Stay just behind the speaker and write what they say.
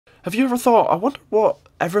Have you ever thought, I wonder what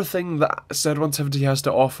everything that Z170 has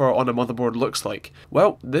to offer on a motherboard looks like?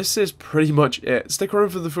 Well, this is pretty much it. Stick around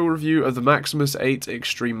for the full review of the Maximus VIII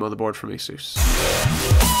Extreme motherboard from Asus.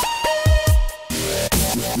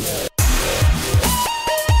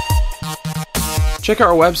 Check out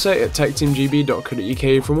our website at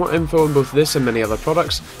TechteamGB.co.uk for more info on both this and many other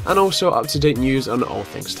products, and also up-to-date news on all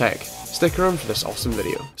things tech. Stick around for this awesome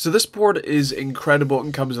video. So this board is incredible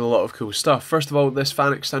and comes with a lot of cool stuff. First of all, this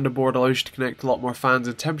fan extender board allows you to connect a lot more fans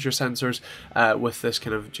and temperature sensors with this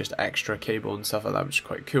kind of just extra cable and stuff like that, which is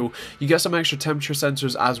quite cool. You get some extra temperature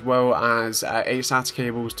sensors as well as 8 SATA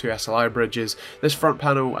cables, 2 SLI bridges. This front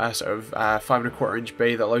panel, sort of 5¼ inch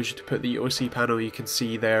bay that allows you to put the OC panel you can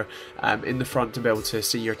see there in the front to be able to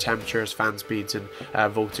see your temperatures, fan speeds and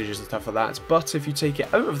voltages and stuff like that. But if you take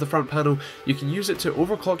it out of the front panel, you can use it to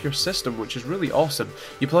overclock your system, which is really awesome.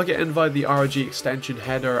 You plug it in via the ROG extension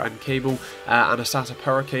header and cable and a SATA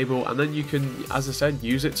power cable, and then you can, as I said,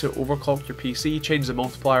 use it to overclock your PC, change the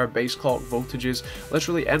multiplier, base clock, voltages,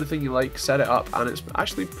 literally anything you like, set it up, and it's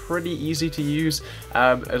actually pretty easy to use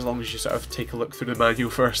as long as you sort of take a look through the manual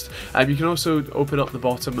first. You can also open up the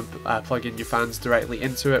bottom and plug in your fans directly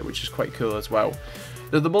into it, which is quite cool as well.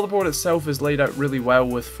 Now the motherboard itself is laid out really well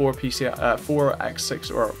with four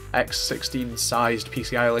X6 or X16 sized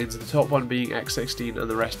PCI lanes, the top one being X16 and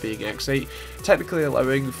the rest being X8, technically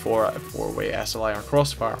allowing for a 4-way SLI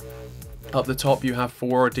crossfire. Up the top you have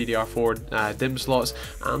 4 DDR4 DIMM slots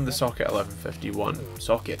and the socket 1151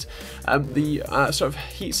 socket. The sort of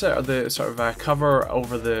heatset, or the sort of cover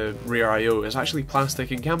over the rear I/O is actually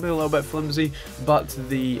plastic and can be a little bit flimsy, but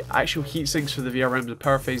the actual heatsinks for the VRMs and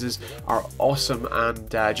power phases are awesome and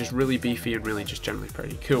just really beefy and really just generally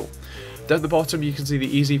pretty cool. Down the bottom you can see the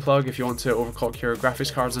easy plug if you want to overclock your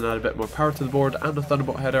graphics cards and add a bit more power to the board, and a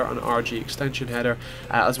Thunderbolt header and RG extension header,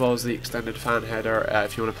 as well as the extended fan header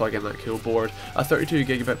if you want to plug in that cool board, a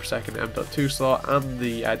 32GB per second M.2 slot, and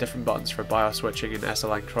the different buttons for BIOS switching and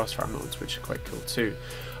SLI crossfire modes, which is quite cool too.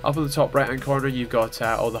 Up in the top right hand corner you've got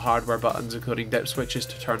all the hardware buttons, including dip switches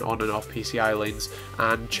to turn on and off PCI lanes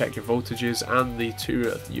and check your voltages, and the 2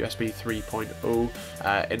 USB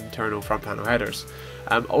 3.0 internal front panel headers.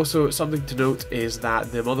 Also, something to note is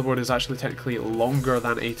that the motherboard is actually technically longer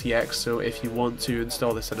than ATX, so if you want to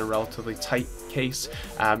install this in a relatively tight case,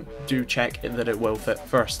 do check that it will fit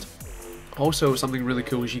first. Also, something really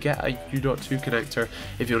cool is you get a U.2 connector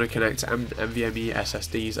if you want to connect to NVMe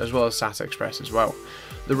SSDs, as well as SATA Express as well.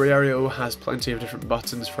 The rear I/O has plenty of different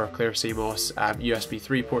buttons for clear CMOS, USB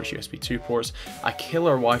 3 ports, USB 2 ports, a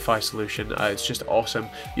killer Wi-Fi solution, it's just awesome,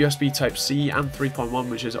 USB Type-C and 3.1,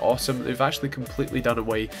 which is awesome. They've actually completely done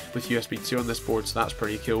away with USB 2 on this board, so that's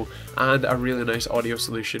pretty cool, and a really nice audio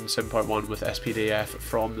solution, 7.1 with SPDIF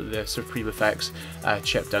from the Supreme Effects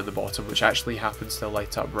chip down the bottom, which actually happens to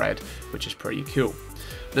light up red, which is pretty cool.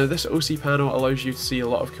 Now this OC panel allows you to see a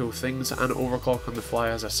lot of cool things and overclock on the fly,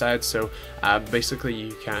 as I said, so basically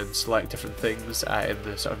you can select different things in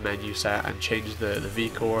the sort of menu set and change the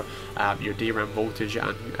VCore, your DRAM voltage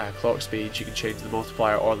and clock speed. You can change the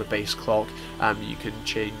multiplier or the base clock, you can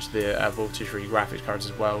change the voltage for your graphics cards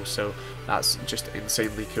as well, so that's just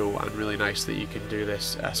insanely cool and really nice that you can do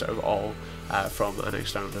this sort of all from an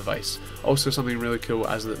external device. Also, something really cool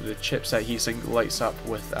is that the chipset heatsink lights up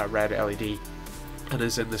with a red LED and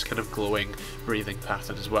is in this kind of glowing, breathing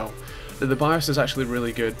pattern as well. Now, the BIOS is actually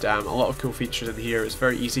really good, a lot of cool features in here. It's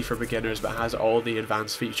very easy for beginners, but has all the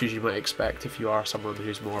advanced features you might expect if you are someone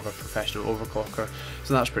who's more of a professional overclocker,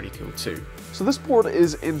 so that's pretty cool too. So this board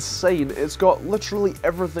is insane. It's got literally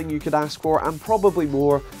everything you could ask for and probably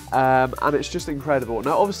more, and it's just incredible.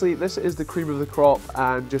 Now obviously this is the cream of the crop,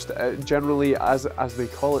 and just generally as they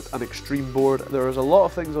call it, an extreme board. There is a lot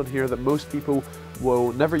of things on here that most people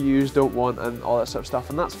will never use, don't want, and all that sort of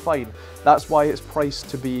stuff, and that's fine. That's why it's priced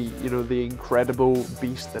to be, you know, the incredible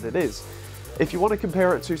beast that it is. If you want to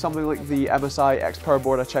compare it to something like the MSI X-Power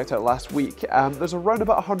board I checked out last week, there's around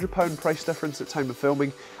about £100 price difference at time of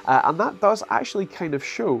filming, and that does actually kind of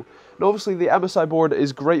show. Now obviously the MSI board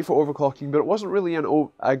is great for overclocking, but it wasn't really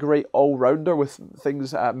a great all-rounder with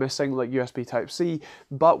things missing like USB Type-C,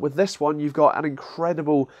 but with this one you've got an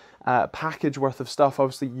incredible package worth of stuff.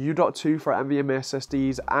 Obviously U.2 for NVMe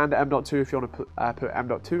SSDs and M.2 if you want to put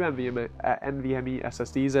M.2 NVMe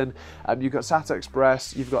SSDs in. You've got SATA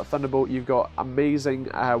Express, you've got Thunderbolt, you've got amazing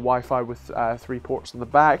Wi-Fi with 3 ports on the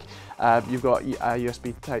back, you've got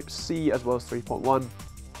USB Type-C as well as 3.1.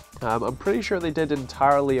 I'm pretty sure they did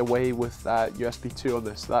entirely away with USB 2 on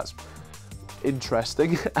this. That's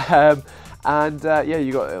interesting. Yeah,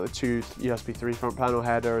 you got 2 USB 3 front panel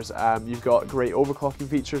headers. You've got great overclocking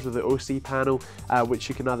features with the OC panel, which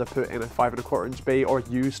you can either put in a 5.25" bay or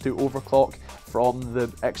use to overclock from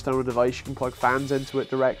the external device. You can plug fans into it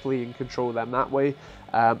directly and control them that way.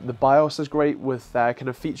 The BIOS is great with kind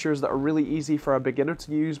of features that are really easy for a beginner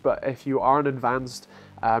to use, but if you are an advanced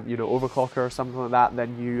overclocker or something like that,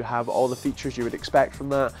 then you have all the features you would expect from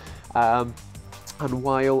that. And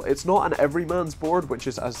while it's not an everyman's board, which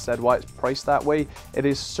is, as I said, why it's priced that way, it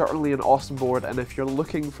is certainly an awesome board. And if you're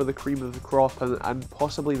looking for the cream of the crop and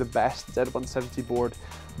possibly the best Z170 board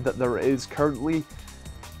that there is currently,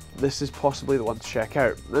 this is possibly the one to check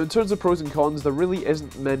out. Now, in terms of pros and cons, there really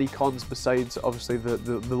isn't many cons besides obviously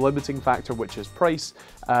the limiting factor, which is price.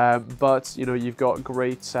 But you've got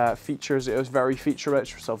great features. It was very feature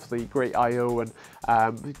rich, so obviously great I/O and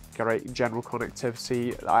great general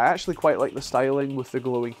connectivity. I actually quite like the styling with the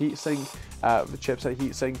glowing heatsink. The chipset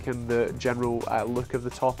heatsink and the general look of the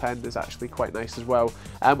top end is actually quite nice as well.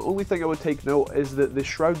 Only thing I would take note is that the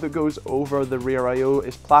shroud that goes over the rear I/O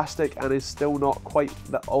is plastic and is still not quite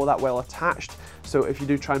all that well attached. So if you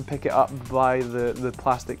do try and pick it up by the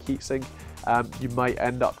plastic heatsink, you might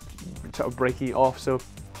end up sort of breaking it off. So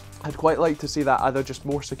I'd quite like to see that either just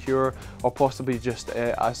more secure or possibly just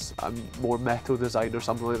as a more metal design or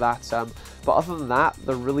something like that. But other than that,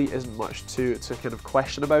 there really isn't much to kind of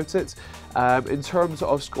question about it. In terms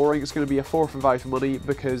of scoring, it's going to be a 4 from 5 for money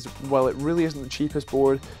because while it really isn't the cheapest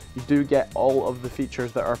board, you do get all of the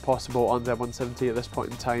features that are possible on Z170 at this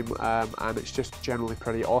point in time, and it's just generally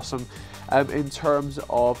pretty awesome. In terms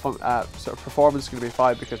of sort of performance, it's going to be a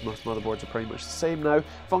 5 because most motherboards are pretty much the same now.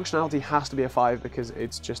 Functionality has to be a 5 because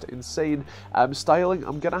it's just insane. Styling,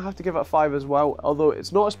 I'm going to have to give it a 5 as well, although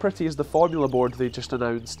it's not as pretty as the Formula board they just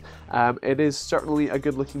announced. It is certainly a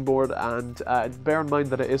good looking board, and bear in mind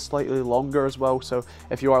that it is slightly longer as well, so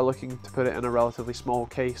if you are looking to put it in a relatively small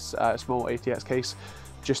case, small ATX case,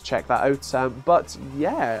 just check that out. But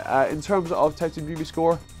yeah, in terms of TechteamGB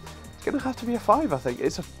score, it's going to have to be a 5, I think.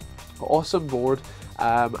 It's an awesome board,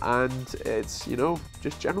 and it's,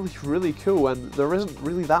 just generally really cool, and there isn't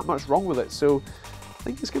really that much wrong with it, so I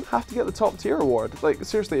think it's going to have to get the top tier award. Like,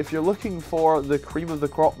 seriously, if you're looking for the cream of the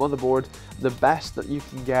crop motherboard, the best that you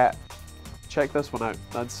can get, check this one out.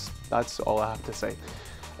 That's all I have to say.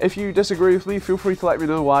 If you disagree with me, feel free to let me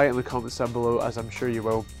know why in the comments down below, as I'm sure you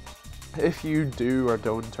will. If you do or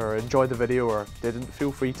don't, or enjoyed the video or didn't,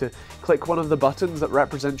 feel free to click one of the buttons that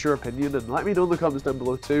represent your opinion and let me know in the comments down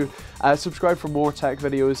below too. Subscribe for more tech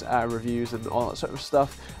videos, reviews and all that sort of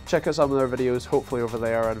stuff. Check out some of their videos, hopefully over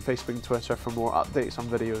there, and Facebook and Twitter for more updates on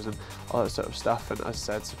videos and all that sort of stuff. And as I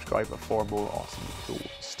said, subscribe for more awesome, cool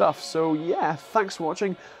stuff. So yeah, thanks for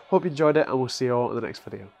watching, hope you enjoyed it, and we'll see you all in the next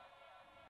video.